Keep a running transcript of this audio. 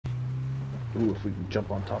Ooh, if we can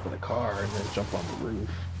jump on top of the car and then jump on the roof.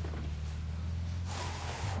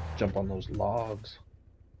 Jump on those logs.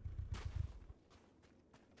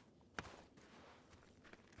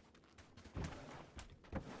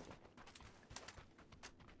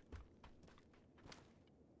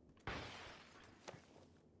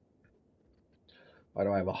 Why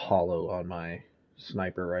do I have a hollow on my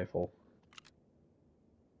sniper rifle?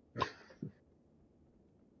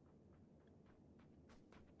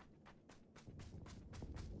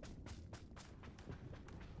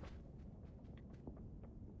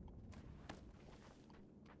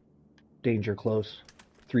 Danger close.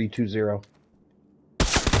 320.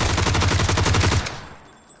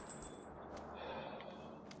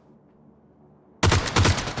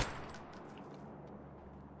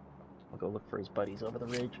 I'll go look for his buddies over the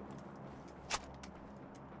ridge.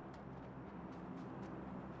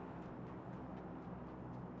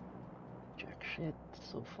 Jack shit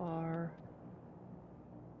so far.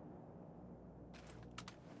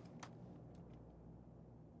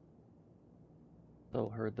 So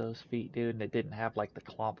heard those feet, dude, and it didn't have like the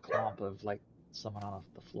clomp of like someone on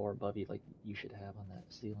the floor above you like you should have on that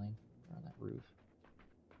ceiling or on that roof.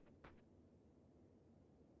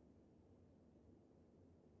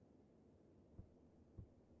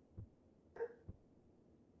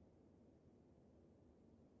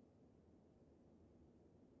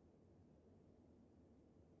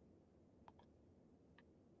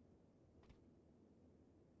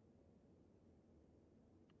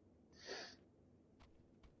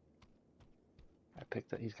 I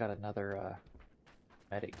picked up, he's got another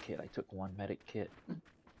medic kit. I took one medic kit. Has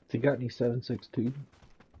he got any 7.62?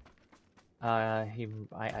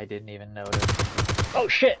 I didn't even notice. Oh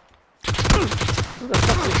shit! Who the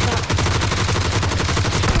fuck was shot?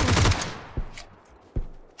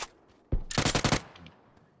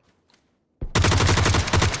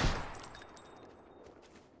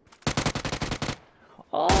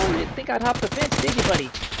 Oh, you didn't think I'd hop the fence, did you, buddy?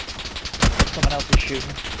 Someone else is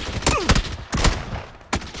shooting.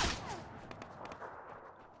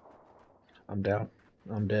 I'm down.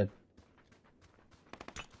 I'm dead.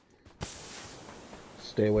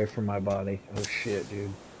 Stay away from my body. Oh shit,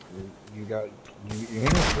 dude. You got your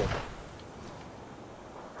hands full.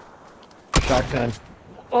 Shotgun.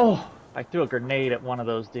 Oh! I threw a grenade at one of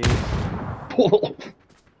those dudes. There it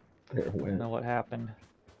I don't went. know what happened.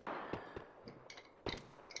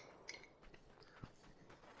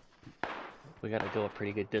 We gotta go a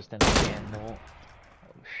pretty good distance again, Noel.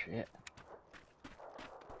 Oh shit.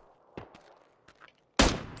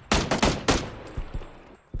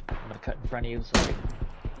 I'm gonna cut in front of you, sorry.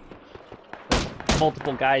 There's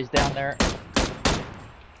multiple guys down there.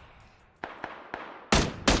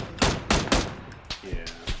 Yeah.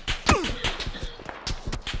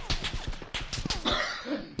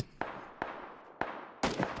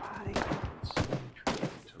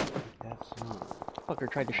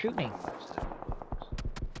 Fucker tried to shoot me.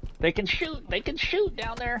 They can shoot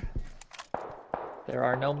down there. There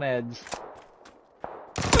are no meds.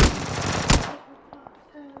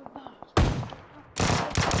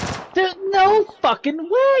 There's no fucking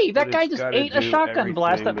way! That guy just ate a shotgun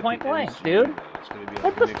blast at point blank, dude.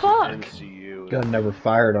 What the fuck? Gun never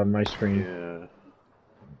fired on my screen. Yeah.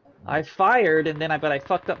 I fired and then I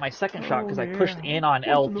fucked up my second shot because I pushed in on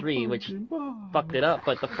L3, which fucked it up,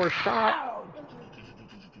 but the first shot...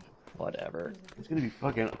 Whatever. It's gonna be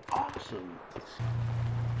fucking awesome.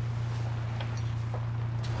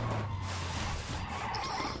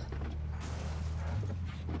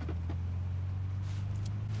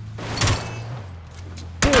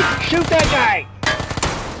 Dude, shoot that guy!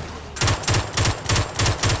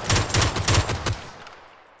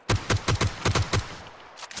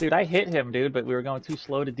 Dude, I hit him, dude, but we were going too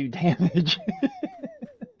slow to do damage.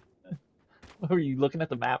 What, were you looking at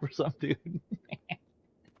the map or something, dude?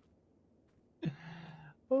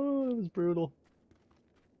 Oh, it was brutal.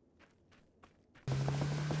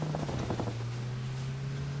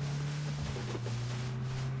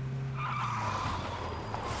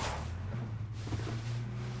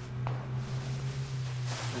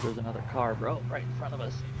 There's another car, bro, right in front of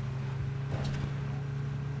us.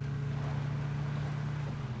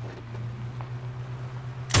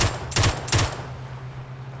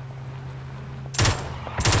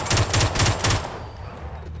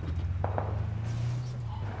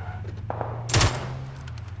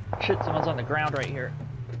 Shit, someone's on the ground right here.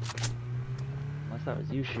 Unless that was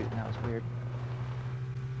you shooting, that was weird.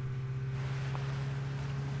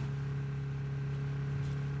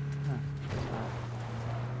 Huh.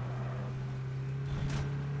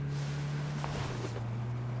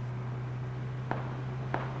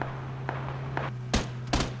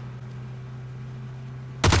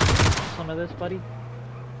 some of this, buddy?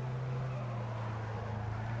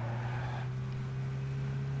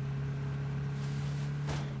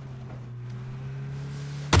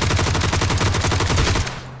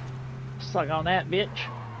 Suck on that, bitch.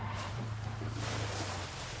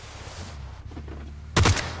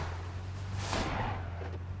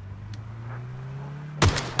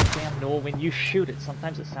 Damn, Noel, when you shoot it,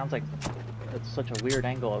 sometimes it sounds like it's such a weird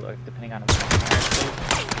angle, depending on what.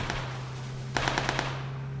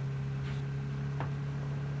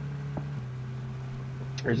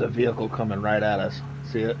 There's a vehicle coming right at us.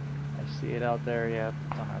 See it? I see it out there, yeah.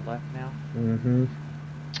 It's on our left now. Mm-hmm.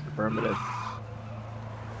 Affirmative.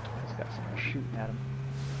 He's got someone shooting at him.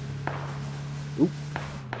 Oop.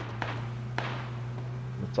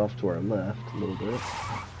 It's off to our left a little bit.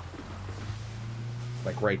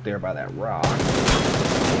 Like right there by that rock.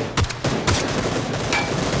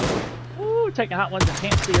 Ooh, taking hot ones and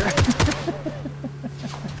can't see her.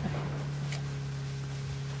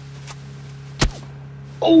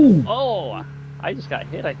 Oh! Oh! I just got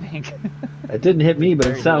hit, I think. It didn't hit me, but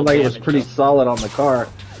it sounded like it was pretty solid on the car.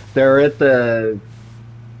 They're at the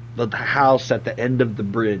house at the end of the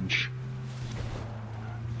bridge.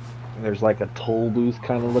 And there's like a toll booth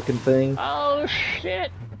kind of looking thing. Oh,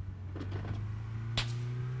 shit!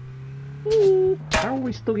 Ooh, how are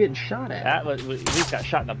we still getting shot at? That was, we just got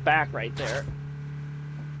shot in the back right there.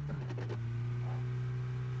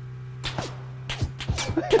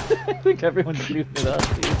 I think everyone's shooting at us,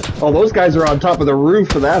 dude. Oh, those guys are on top of the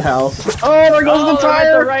roof of that house. Oh, there goes the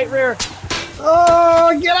tire! The right rear.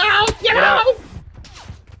 Oh, get out! Get out!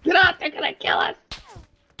 Get out! They're gonna kill us!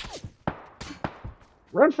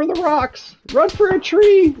 Run for the rocks! Run for a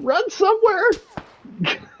tree! Run somewhere!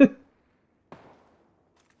 I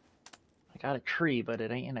got a tree, but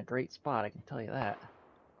it ain't in a great spot, I can tell you that.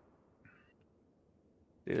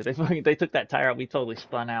 Dude, they took that tire out, we totally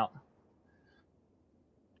spun out.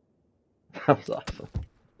 That was awesome.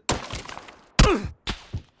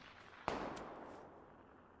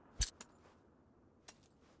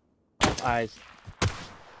 Eyes.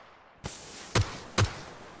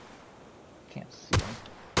 Can't see them.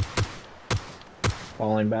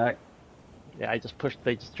 Falling back. Yeah,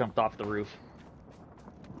 they just jumped off the roof.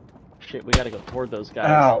 Shit, we gotta go toward those guys.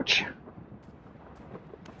 Ouch.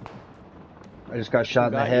 I just got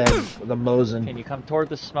shot in the head with a Mosin. Can you come toward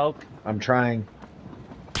the smoke? I'm trying.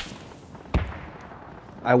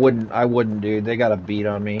 I wouldn't, dude. They got a beat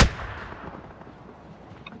on me.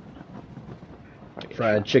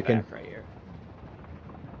 Fried chicken. Right here.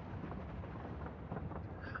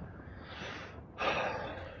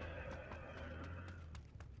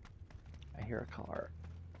 I hear a car.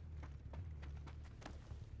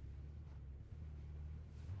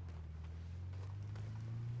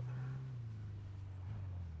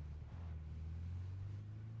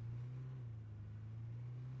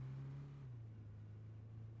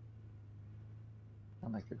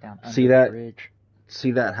 Sound like they're down under the bridge.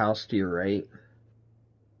 See that house to your right?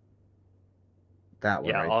 That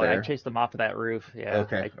one right there. I chased them off of that roof. Yeah.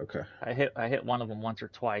 Okay, okay. I hit one of them once or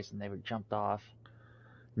twice, and they would jumped off.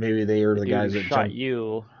 Maybe they are the guys that shot jumped.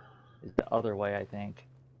 you. Is the other way, I think.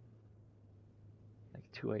 Like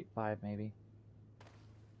 285, maybe.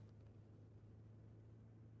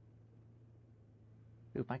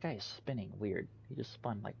 Dude, my guy is spinning weird. He just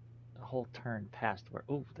spun like a whole turn past where.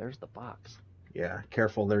 Ooh, there's the box. Yeah,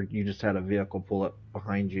 careful there. You just had a vehicle pull up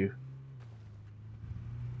behind you.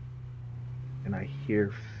 And I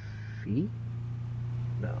hear feet?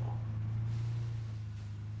 No.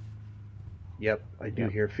 Yep, I do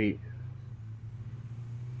hear feet.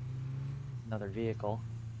 Another vehicle.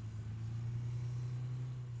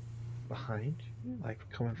 Behind you? Like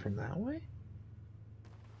coming from that way?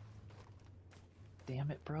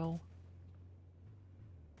 Damn it, bro.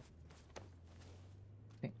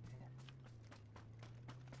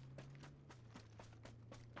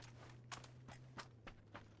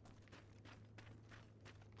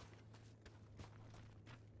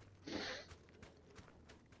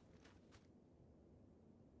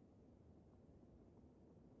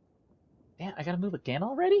 Damn, I gotta move again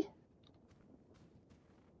already?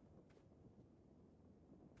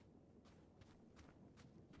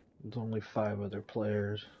 There's only 5 other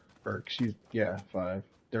players. Or, yeah, 5.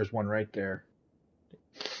 There's one right there.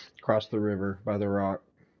 Across the river by the rock.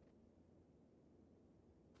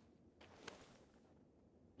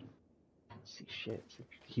 I don't see shit.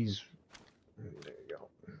 He's... There you go.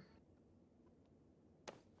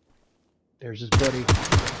 There's his buddy.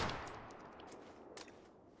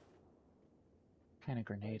 Kind of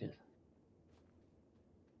grenade it.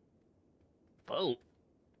 Boat.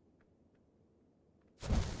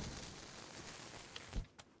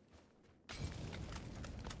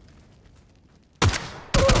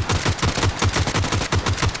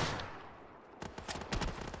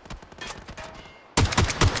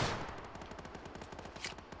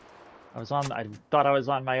 I thought I was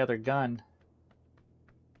on my other gun.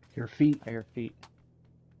 Your feet. Your feet.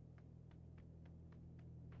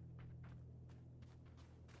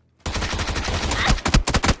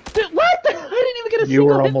 Dude, what? I didn't even get a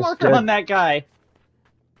single hit marker on that guy.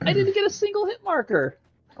 I didn't get a single hit marker.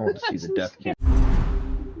 I want to see the death cam.